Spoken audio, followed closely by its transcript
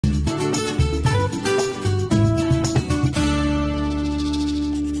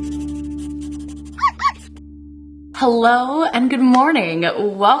Hello and good morning.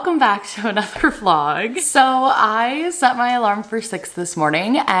 Welcome back to another vlog. So I set my alarm for 6 this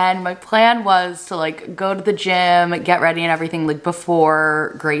morning and my plan was to like go to the gym, get ready and everything like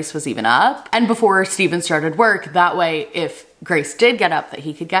before Grace was even up and before Steven started work. That way if Grace did get up that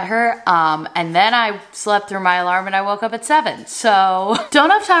he could get her. And then I slept through my alarm and I woke up at 7. So don't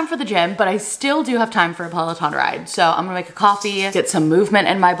have time for the gym, but I still do have time for a Peloton ride. So I'm gonna make a coffee, get some movement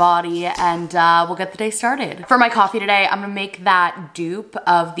in my body, and we'll get the day started. For my coffee today, I'm gonna make that dupe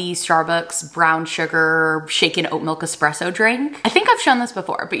of the Starbucks brown sugar shaken oat milk espresso drink. I think I've shown this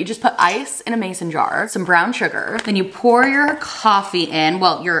before, but you just put ice in a mason jar, some brown sugar, then you pour your coffee in,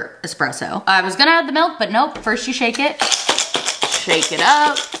 well, your espresso. I was gonna add the milk, but nope, first you shake it. Shake it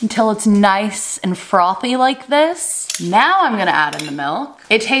up until it's nice and frothy like this. Now I'm gonna add in the milk.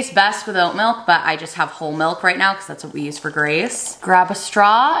 It tastes best with oat milk, but I just have whole milk right now because that's what we use for Grace. Grab a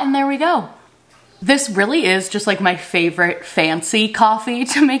straw and there we go. This really is just like my favorite fancy coffee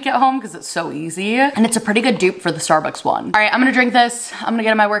to make at home because it's so easy. And it's a pretty good dupe for the Starbucks one. All right, I'm gonna drink this. I'm gonna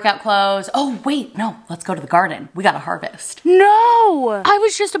get in my workout clothes. Oh wait, no, let's go to the garden. We gotta harvest. No! I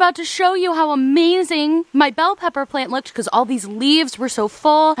was just about to show you how amazing my bell pepper plant looked because all these leaves were so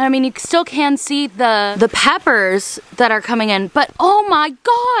full. And I mean, you still can see the peppers that are coming in, but oh my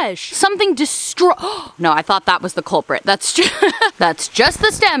gosh, something destroyed. No, I thought that was the culprit. That's just, that's just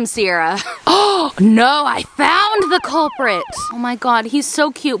the stem, Sierra. Oh, no, I found the culprit. Oh my God, he's so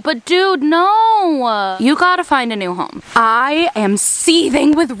cute. But dude, no. You gotta find a new home. I am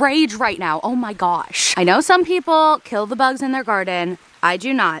seething with rage right now. Oh my gosh. I know some people kill the bugs in their garden. I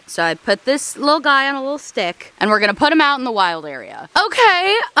do not. So I put this little guy on a little stick and we're gonna put him out in the wild area.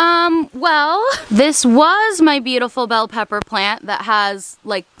 Okay, well, this was my beautiful bell pepper plant that has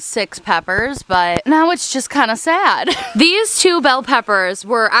like 6 peppers, but now it's just kind of sad. These 2 bell peppers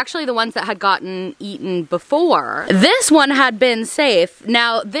were actually the ones that had gotten eaten before. This one had been safe.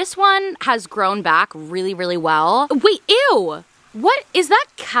 Now this one has grown back really, really well. Wait, ew. What is that,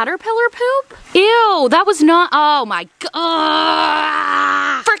 caterpillar poop? Ew, that was not, oh my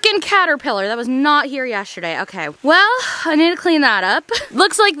God. Freaking caterpillar, that was not here yesterday. Okay, well, I need to clean that up.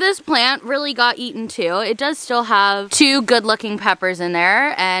 Looks like this plant really got eaten too. It does still have 2 good looking peppers in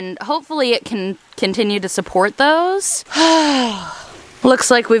there and hopefully it can continue to support those.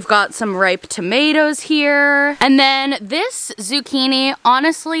 Looks like we've got some ripe tomatoes here. And then this zucchini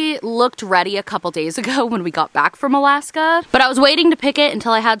honestly looked ready a couple days ago when we got back from Alaska. But I was waiting to pick it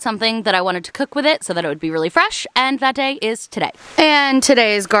until I had something that I wanted to cook with it so that it would be really fresh. And that day is today. And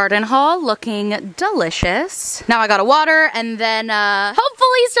today's garden haul looking delicious. Now I gotta water and then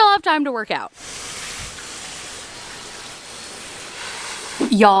hopefully still have time to work out.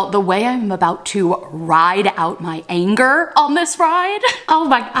 Y'all, the way I'm about to ride out my anger on this ride, oh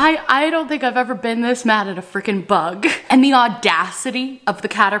my, I don't think I've ever been this mad at a freaking bug. And the audacity of the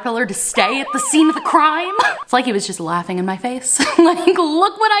caterpillar to stay at the scene of the crime. It's like he was just laughing in my face. Like,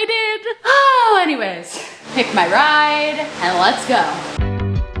 look what I did. Oh, anyways, pick my ride and let's go.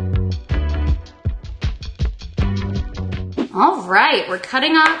 All right, we're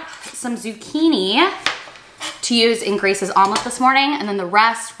cutting up some zucchini to use in Grace's omelet this morning, and then the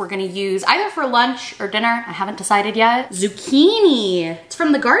rest we're gonna use either for lunch or dinner. I haven't decided yet. Zucchini, it's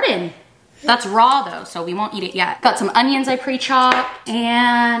from the garden. That's raw though, so we won't eat it yet. Got some onions I pre-chopped,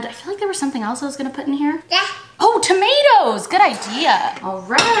 and I feel like there was something else I was gonna put in here. Yeah. Oh, tomatoes, good idea. All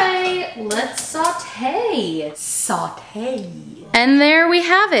right, let's saute. Saute. And there we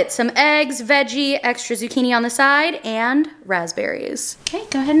have it, some eggs, veggie, extra zucchini on the side, and raspberries. Okay,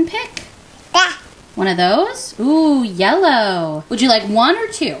 go ahead and pick. Yeah. One of those? Ooh, yellow. Would you like 1 or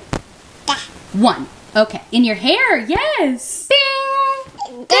 2? Yeah. 1. Okay. In your hair, yes. Bing!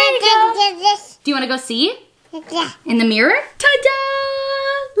 There you go. Do you want to go see? Yeah. In the mirror? Ta-da!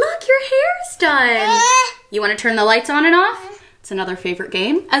 Look, your hair's done. You want to turn the lights on and off? It's another favorite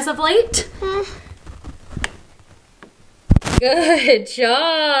game as of late. Good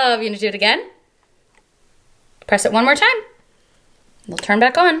job. You gonna do it again? Press it one more time. We'll turn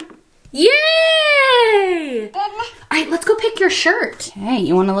back on. Yay! All right, let's go pick your shirt. Okay,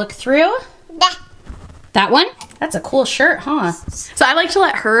 you want to look through? That one? That's a cool shirt, huh? So I like to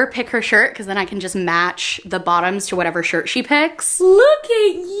let her pick her shirt because then I can just match the bottoms to whatever shirt she picks. Look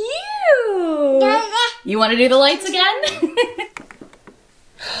at you! You want to do the lights again?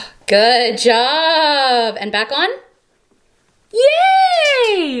 Good job! And back on?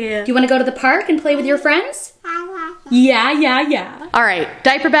 Yay! Do you want to go to the park and play with your friends? Yeah. All right,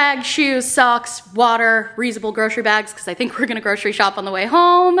 diaper bag, shoes, socks, water, reusable grocery bags, because I think we're gonna grocery shop on the way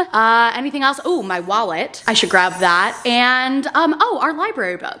home. Anything else? Oh, my wallet. I should grab that. And, oh, our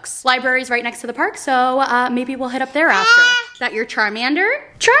library books. Library's right next to the park, so maybe we'll head up there after. Is that your Charmander?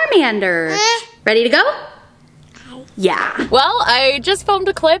 Charmander. Ready to go? Yeah. Well, I just filmed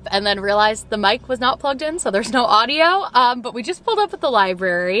a clip and then realized the mic was not plugged in, so there's no audio. But we just pulled up at the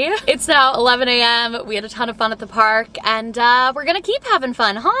library. It's now 11 a.m. We had a ton of fun at the park, and we're gonna keep having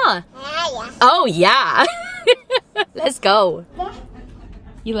fun, huh? Yeah. Oh, yeah. Let's go.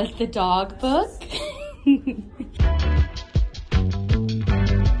 You like the dog book?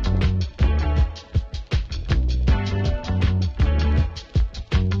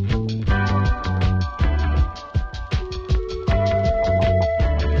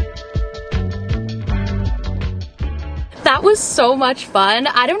 That was so much fun.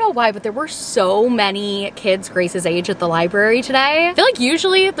 I don't know why, but there were so many kids Grace's age at the library today. I feel like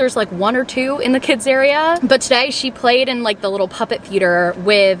usually there's like 1 or 2 in the kids area, but today she played in like the little puppet theater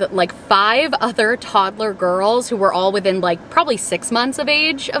with like 5 other toddler girls who were all within like probably 6 months of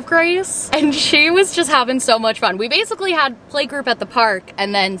age of Grace. And she was just having so much fun. We basically had playgroup at the park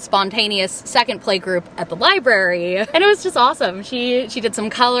and then spontaneous second playgroup at the library. And it was just awesome. She did some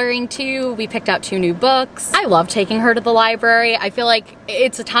coloring too. We picked out 2 new books. I love taking her to the library. I feel like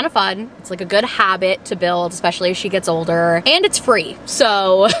it's a ton of fun. It's like a good habit to build, especially as she gets older, and it's free.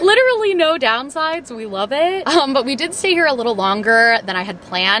 So literally no downsides. We love it. But we did stay here a little longer than I had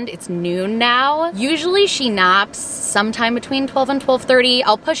planned. It's noon now. Usually she naps sometime between 12 and 12:30.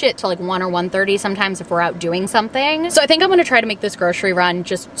 I'll push it to like 1 or 1:30 sometimes if we're out doing something. So I think I'm gonna try to make this grocery run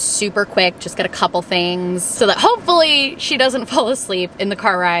just super quick, just get a couple things so that hopefully she doesn't fall asleep in the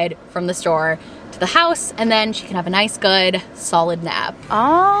car ride from the store to the house, and then she can have a nice, good, solid nap.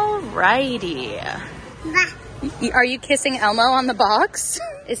 Alrighty. Are you kissing Elmo on the box?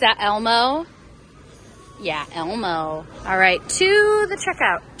 Is that Elmo? Yeah, Elmo. All right, to the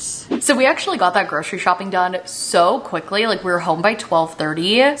checkout. So we actually got that grocery shopping done so quickly. Like we were home by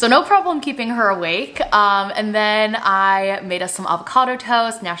 12:30. So no problem keeping her awake. And then I made us some avocado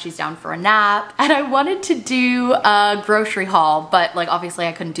toast. Now she's down for a nap. And I wanted to do a grocery haul, but like obviously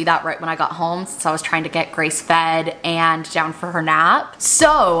I couldn't do that right when I got home since I was trying to get Grace fed and down for her nap.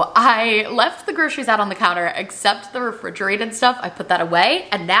 So I left the groceries out on the counter except the refrigerated stuff. I put that away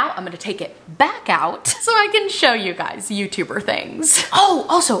and now I'm gonna take it back out so I can show you guys YouTuber things. Oh,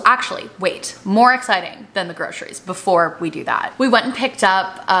 also, actually, wait, more exciting than the groceries before we do that. We went and picked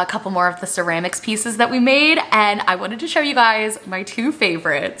up a couple more of the ceramics pieces that we made, and I wanted to show you guys my 2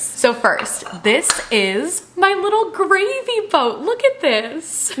 favorites. So first, this is my little gravy boat. Look at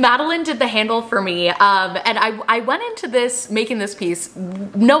this. Madeline did the handle for me, and I went into this, making this piece,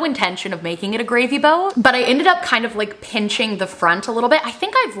 no intention of making it a gravy boat, but I ended up kind of like pinching the front a little bit. I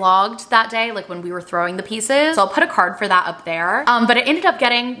think I vlogged that day, like when we were throwing the pieces, so I'll put a card for that up there. But I ended up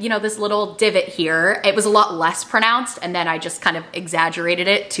getting, you know, this little divot here. It was a lot less pronounced, and then I just kind of exaggerated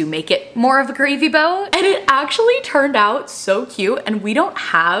it to make it more of a gravy boat, and it actually turned out so cute, and we don't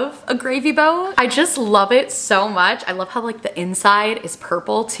have a gravy boat. I just love it so much. I love how like the inside is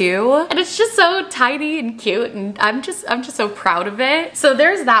purple too, and it's just so tiny and cute, and I'm just so proud of it. So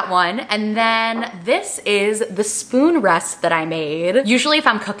there's that one, and then this is the spoon rest that I made. Usually if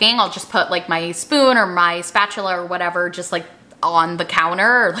I'm cooking, I'll just put like my spoon or my spatula or whatever just like on the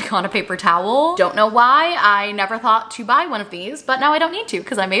counter or like on a paper towel. Don't know why I never thought to buy one of these, but now I don't need to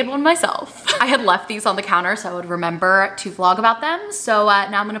because I made one myself. I had left these on the counter so I would remember to vlog about them. So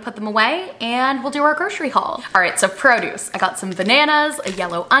now I'm gonna put them away and we'll do our grocery haul. All right, so produce. I got some bananas, a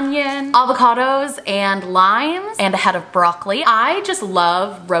yellow onion, avocados, and limes, and a head of broccoli. I just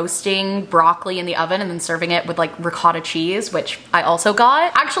love roasting broccoli in the oven and then serving it with like ricotta cheese, which I also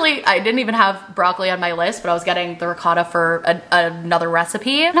got. Actually, I didn't even have broccoli on my list, but I was getting the ricotta for another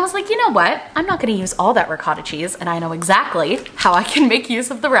recipe. And I was like, you know what? I'm not gonna use all that ricotta cheese, and I know exactly how I can make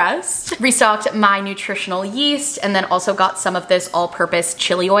use of the rest. Restocked my nutritional yeast, and then also got some of this all-purpose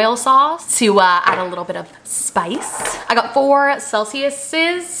chili oil sauce to add a little bit of spice. I got 4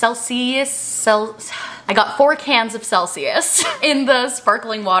 I got 4 cans of Celsius in the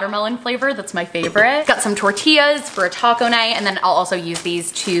sparkling watermelon flavor. That's my favorite. Got some tortillas for a taco night, and then I'll also use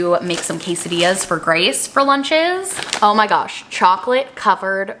these to make some quesadillas for Grace for lunches. Oh my gosh, chocolate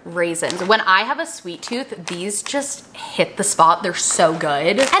covered raisins. When I have a sweet tooth, these just hit the spot. They're so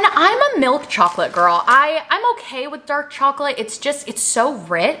good. And I'm a milk chocolate girl. I'm okay with dark chocolate. It's so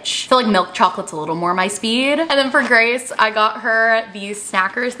rich. I feel like milk chocolate's a little more my speed. And then for Grace, I got her these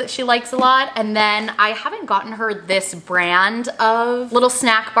snackers that she likes a lot. And then I haven't gotten her this brand of little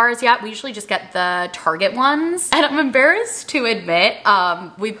snack bars yet. We usually just get the Target ones. And I'm embarrassed to admit,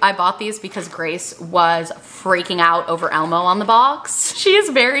 I bought these because Grace was freaking out over Elmo on the box. She is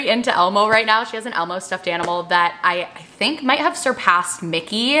very into Elmo right now. She has an Elmo stuffed animal that I think might have surpassed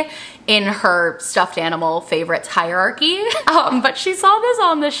Mickey in her stuffed animal favorites hierarchy. But she saw this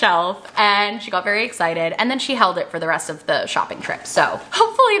on the shelf and she got very excited, and then she held it for the rest of the shopping trip. So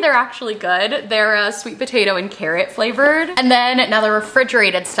hopefully they're actually good. They're sweet potato and carrot flavored. And then now the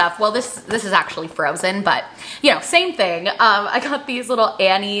refrigerated stuff. Well, this is actually frozen, but you know, same thing. I got these little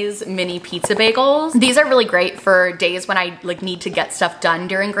Annie's mini pizza bagels. These are really great for days when I like need to get stuff done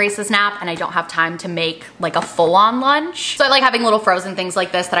during Grace's nap and I don't have time to make like a full-on lunch. So I like having little frozen things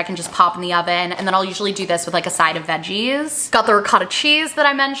like this that I can just pop in the oven, and then I'll usually do this with like a side of veggies. Got the ricotta cheese that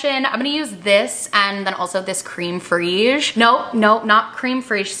I mentioned. I'm gonna use this and then also this creme fraiche. No, not creme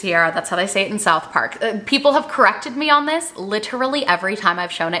fraiche, Sierra. That's how they say it in South Park. People have corrected me on this literally every time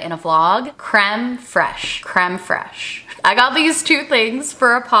I've shown it in a vlog. Creme fraiche, creme fraiche. I got these two things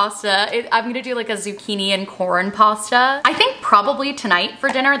for a pasta. I'm gonna do like a zucchini and corn pasta. I think probably tonight for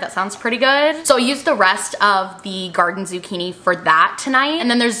dinner. That sounds pretty good. So I'll use the rest of the garden zucchini for that tonight.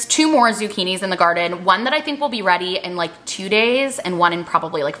 And then there's two more zucchinis in the garden. One that I think will be ready in like 2 days and one in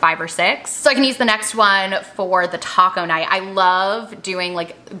probably like 5 or 6. So I can use the next one for the taco night. I love doing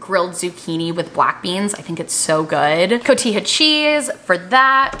like grilled zucchini with black beans. I think it's so good. Cotija cheese for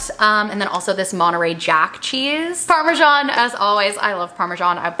that. And then also this Monterey Jack cheese. Parmesan, as always. I love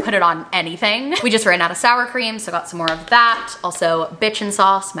Parmesan. I put it on anything. We just ran out of sour cream, so got some more of that. Also bitchin'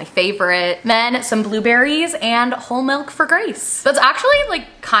 sauce, my favorite. Then some blueberries and whole milk for Grace. That's actually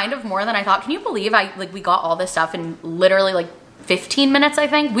like kind of more than I thought. Can you believe we got all this stuff in literally like 15 minutes, I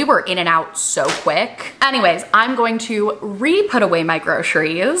think. We were in and out so quick. Anyways, I'm going to re-put away my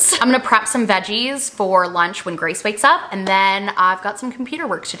groceries. I'm gonna prep some veggies for lunch when Grace wakes up, and then I've got some computer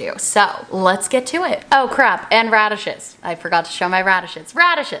work to do. So let's get to it. Oh crap, and radishes. I forgot to show my radishes.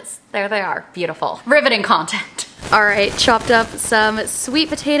 Radishes, there they are, beautiful. Riveting content. All right, chopped up some sweet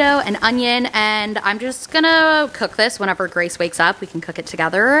potato and onion, and I'm just gonna cook this whenever Grace wakes up. We can cook it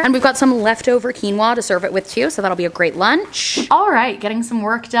together. And we've got some leftover quinoa to serve it with too, so that'll be a great lunch. All right, getting some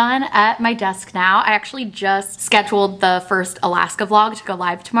work done at my desk now. I actually just scheduled the first Alaska vlog to go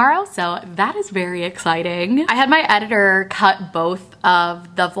live tomorrow, so that is very exciting. I had my editor cut both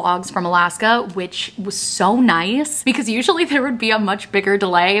of the vlogs from Alaska, which was so nice because usually there would be a much bigger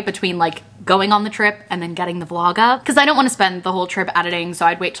delay between like going on the trip and then getting the vlog up, because I don't want to spend the whole trip editing, so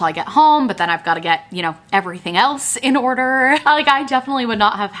I'd wait till I get home, but then I've got to get, you know, everything else in order. Like, I definitely would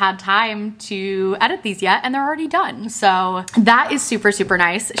not have had time to edit these yet, and they're already done. So that is super, super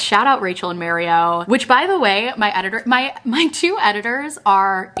nice. Shout out Rachel and Mario, which, by the way, my two editors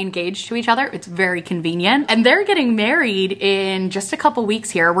are engaged to each other. It's very convenient, and they're getting married in just a couple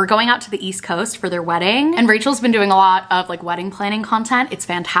weeks here. We're going out to the East Coast for their wedding, and Rachel's been doing a lot of like wedding planning content. It's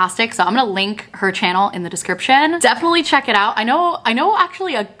fantastic. So I'm gonna link her channel in the description. Definitely check it out. I know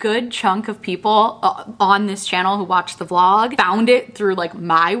actually a good chunk of people on this channel who watch the vlog found it through like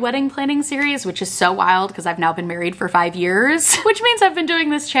my wedding planning series, which is so wild because I've now been married for 5 years, which means I've been doing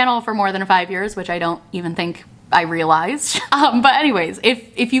this channel for more than 5 years, which I don't even think I realized. But anyways,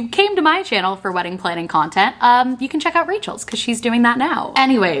 if you came to my channel for wedding planning content, you can check out Rachel's because she's doing that now.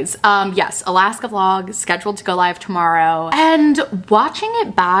 Anyways, yes, Alaska vlog scheduled to go live tomorrow, and watching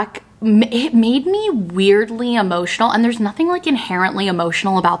it back, it made me weirdly emotional, and there's nothing like inherently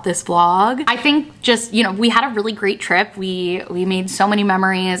emotional about this vlog. I think just, you know, we had a really great trip. We made so many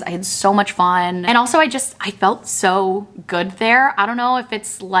memories. I had so much fun. And also I felt so good there. I don't know if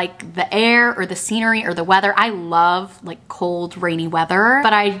it's like the air or the scenery or the weather. I love like cold, rainy weather,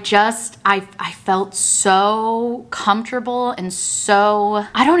 but I felt so comfortable and so,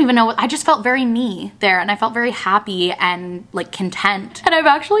 I don't even know, I just felt very me there, and I felt very happy and like content. And I've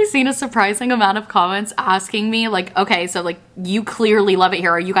actually seen a surprising amount of comments asking me like, okay, so like you clearly love it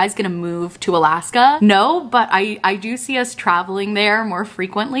here. Are you guys gonna move to Alaska? No, but I do see us traveling there more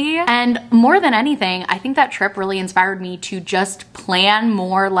frequently. And more than anything, I think that trip really inspired me to just plan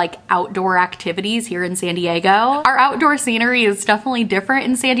more like outdoor activities here in San Diego. Our outdoor scenery is definitely different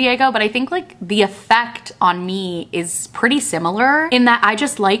in San Diego, but I think like the effect on me is pretty similar in that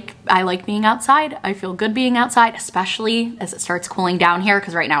I like being outside. I feel good being outside, especially as it starts cooling down here,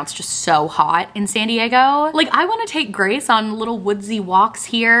 because right now it's just so hot in San Diego. Like, I want to take Grace on little woodsy walks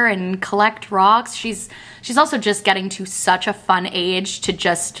here and collect rocks. She's also just getting to such a fun age to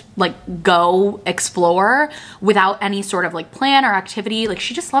just like go explore without any sort of like plan or activity. Like,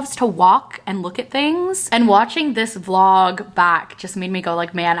 she just loves to walk and look at things. And watching this vlog back just made me go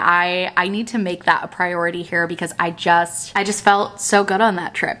like, man, I need to make that a priority here because I just felt so good on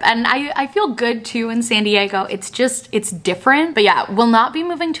that trip. And I feel good too in San Diego. It's different. But yeah, we'll not be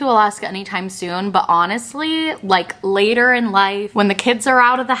moving to Alaska anytime soon. But honestly, like later in life, when the kids are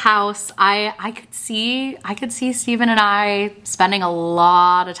out of the house, I could see Steven and I spending a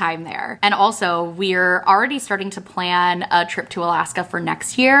lot of time there. And also we're already starting to plan a trip to Alaska for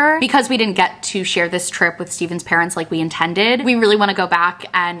next year because we didn't get to share this trip with Steven's parents like we intended. We really want to go back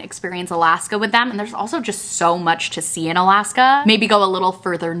and experience Alaska with them. And there's also just so much to see in Alaska. Maybe go a little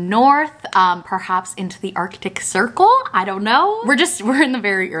further north, perhaps into the Arctic Circle. I don't know. We're in the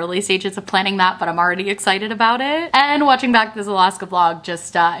very early stages of planning that, but I'm already excited about it. And watching back this Alaska vlog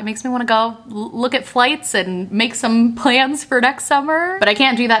just, it makes me want to go look at flights and make some plans for next summer. But I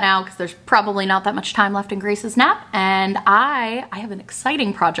can't do that now because there's probably not that much time left in Grace's nap. And I have an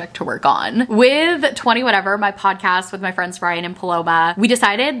exciting project to work on. With 20 Whatever, my podcast with my friends Ryan and Paloma, we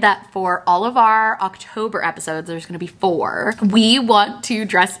decided that for all of our October episodes, there's gonna be 4, we want to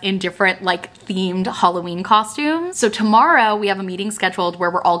dress in different like themed Halloween costumes. So tomorrow we have a meeting scheduled where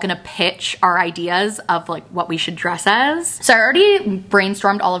we're all gonna pitch our ideas of like what we should dress as. So I already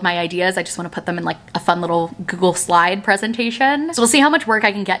brainstormed all of my ideas. I just wanna put them in like a fun little Google slide presentation. So we'll see how much work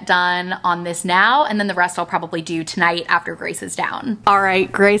I can get done on this now, and then the rest I'll probably do tonight after Grace is down. All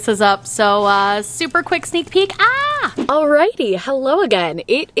right, Grace is up, so super quick sneak peek. Alrighty, hello again.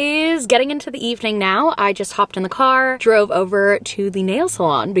 It is getting into the evening now. I just hopped in the car, drove over to the nail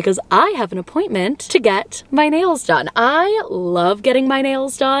salon because I have an appointment to get my nails done. I love getting my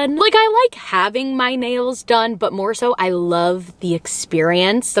nails done. Like, I like having my nails done, but more so I love the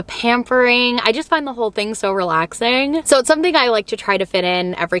experience, the pampering. I just find the whole thing so relaxing. So it's something I like to try to fit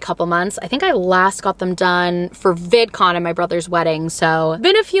in every couple months. I think I last got them done for VidCon and my brother's wedding, so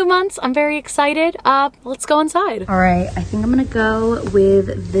been a few months. I'm very excited. Let's go inside. All right, I think I'm gonna go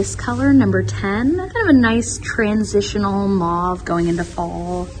with this color, number 10. Kind of a nice transitional mauve going into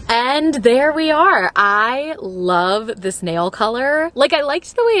fall. And there we are. I love this nail color. Like, I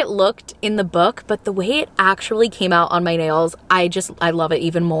liked the way it looked in the book, but the way it actually came out on my nails, I love it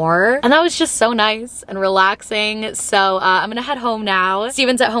even more. And that was just so nice and relaxing. So I'm gonna head home now.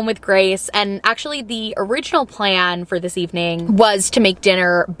 Steven's at home with Grace, and actually the original plan for this evening was to make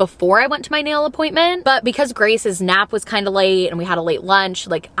dinner before I went to my nail appointment, but because Grace's nap was kind of late and we had a late lunch,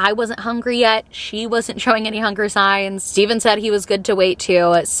 like I wasn't hungry yet. She wasn't showing any hunger signs. Steven said he was good to wait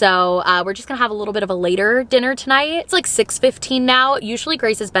too. So we're just gonna have a little bit of a later dinner tonight. It's like 6:15 now. Usually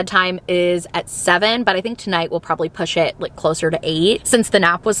Grace's bedtime is at 7, but I think tonight we'll probably push it like closer to 8 since the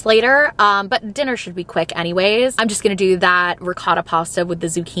nap was later. But dinner should be quick anyways. I'm just gonna do that ricotta pasta with the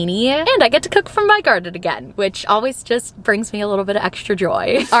zucchini, and I get to cook from my garden again, which always just brings me a little bit of extra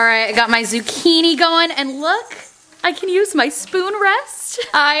joy. All right, I got my zucchini going, and look, I can use my spoon rest.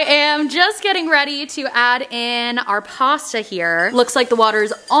 I am just getting ready to add in our pasta here. Looks like the water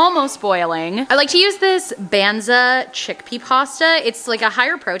is almost boiling. I like to use this Banza chickpea pasta. It's like a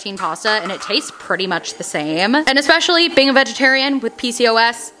higher protein pasta and it tastes pretty much the same. And especially being a vegetarian with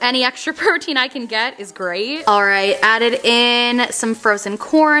PCOS, any extra protein I can get is great. All right, added in some frozen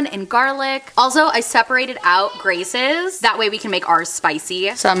corn and garlic. Also, I separated out Grace's. That way we can make ours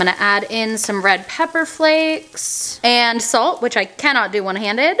spicy. So I'm gonna add in some red pepper flakes and salt, which I cannot do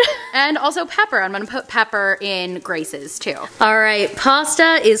one-handed, and also pepper. I'm gonna put pepper in Grace's too. All right,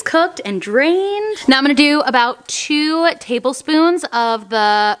 pasta is cooked and drained. Now I'm gonna do about 2 tablespoons of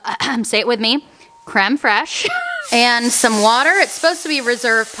the, say it with me, creme fraiche. And some water. It's supposed to be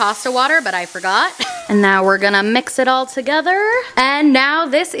reserved pasta water, but I forgot. And now we're gonna mix it all together. And now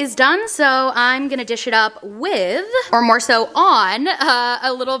this is done, so I'm gonna dish it up with, or more so on,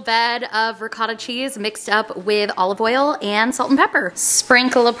 a little bed of ricotta cheese mixed up with olive oil and salt and pepper.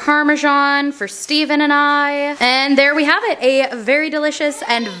 Sprinkle of Parmesan for Steven and I. And there we have it, a very delicious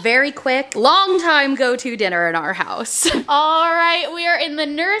and very quick, long time go-to dinner in our house. All right, we are in the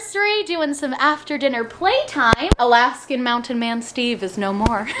nursery doing some after dinner playtime. Alaskan mountain man Steve is no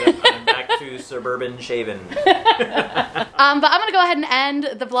more. Yep, I'm back to suburban shaven. But I'm gonna go ahead and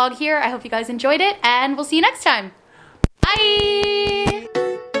end the vlog here. I hope you guys enjoyed it, and we'll see you next time. Bye!